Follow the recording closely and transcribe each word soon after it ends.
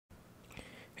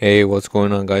Hey, what's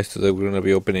going on, guys? Today we're gonna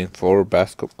be opening four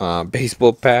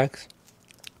baseball packs,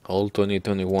 all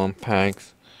 2021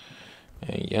 packs,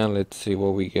 and yeah, let's see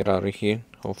what we get out of here.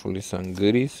 Hopefully, some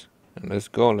goodies. And let's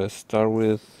go. Let's start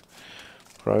with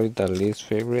probably the least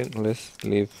favorite. Let's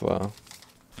leave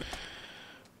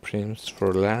Prince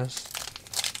for last.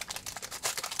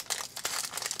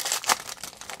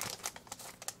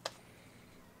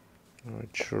 Alright,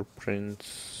 sure,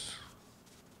 Prince.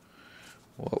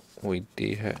 Well, we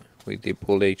did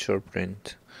pull a short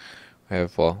print. We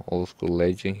have old school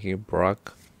legend here,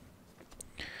 Brock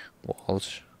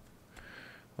Walsh.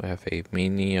 We have a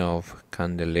mini of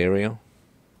Candelario.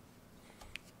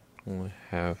 We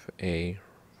have a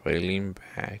railing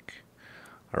back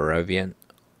Arabian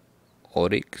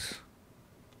Oryx.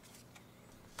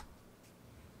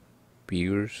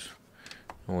 Beers.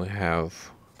 We have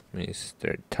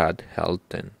Mr. Todd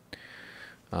Helton.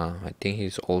 I think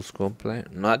he's old school player.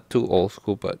 Not too old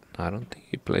school, but I don't think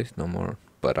he plays no more.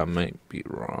 But I might be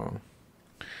wrong.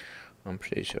 I'm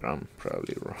pretty sure I'm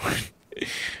probably wrong.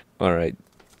 Alright,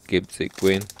 Gibbs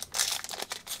Quinn.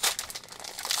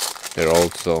 They're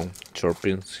also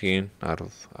chirping skin out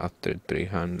of after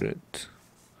 300.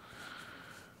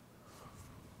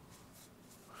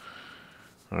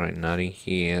 Alright, nothing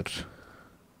here.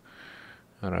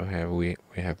 Alright, we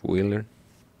have Wheeler.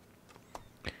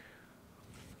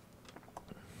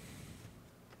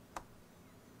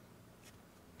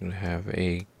 We have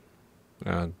a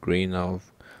green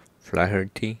of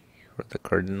Flaherty for the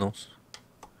Cardinals.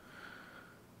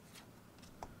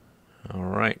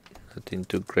 Alright, nothing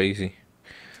too crazy.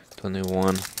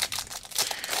 21.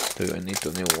 Do I need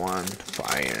 21?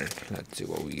 Fire. Let's see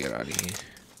what we get out of here.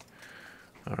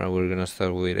 Alright, we're gonna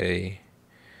start with a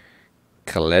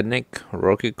Kalenic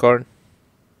rookie card.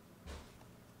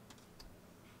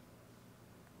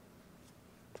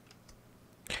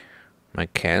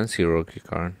 McKenzie rookie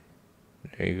card.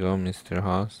 There you go, Mr.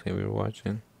 Haas, if you're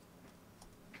watching.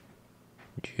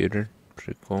 Jeter,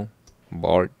 pretty cool.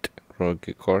 Bart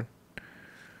rookie card.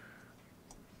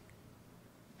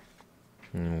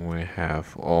 And we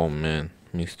have, oh man,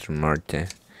 Mr.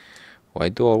 Marte. Why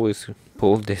do I always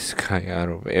pull this guy out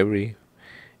of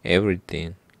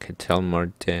everything? Ketel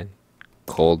Marte,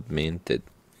 cold minted.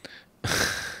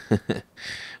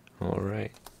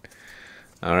 Alright.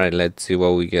 Alright, let's see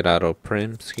what we get out of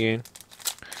Prims here.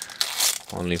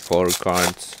 Only 4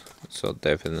 cards, so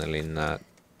definitely not.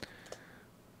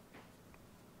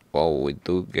 Oh, we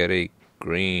do get a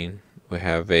green. We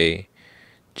have a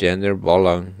Gender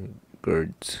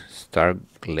Bollanger's Star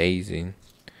Glazing.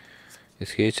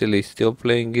 Is he actually still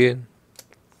playing good?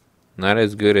 Not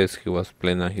as good as he was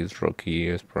playing on his rookie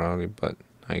years, probably, but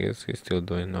I guess he's still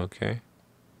doing okay.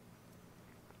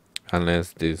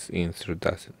 Unless this insert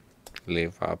doesn't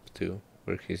live up to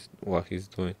what he's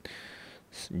doing.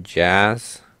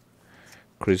 Jazz,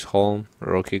 Chris Holm,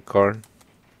 rookie card,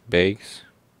 base,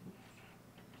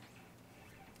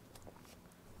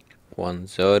 Juan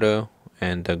Soto,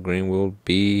 and the green will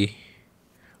be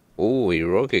a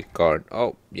rookie card.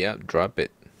 Oh yeah, drop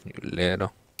it, you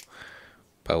little.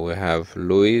 But we have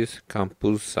Luis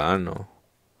Campusano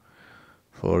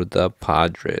for the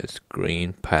Padres,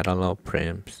 green parallel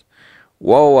Prims.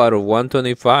 Whoa, out of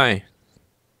 125.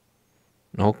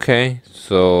 Okay,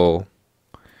 so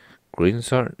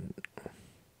greens are.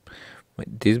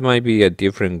 This might be a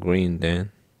different green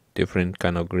then, different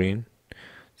kind of green,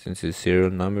 since it's serial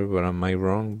number. But am I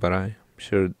wrong? But I'm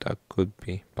sure that could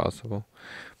be possible.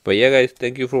 But yeah, guys,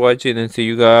 thank you for watching, and see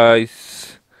you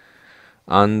guys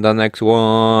on the next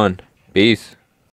one. Peace.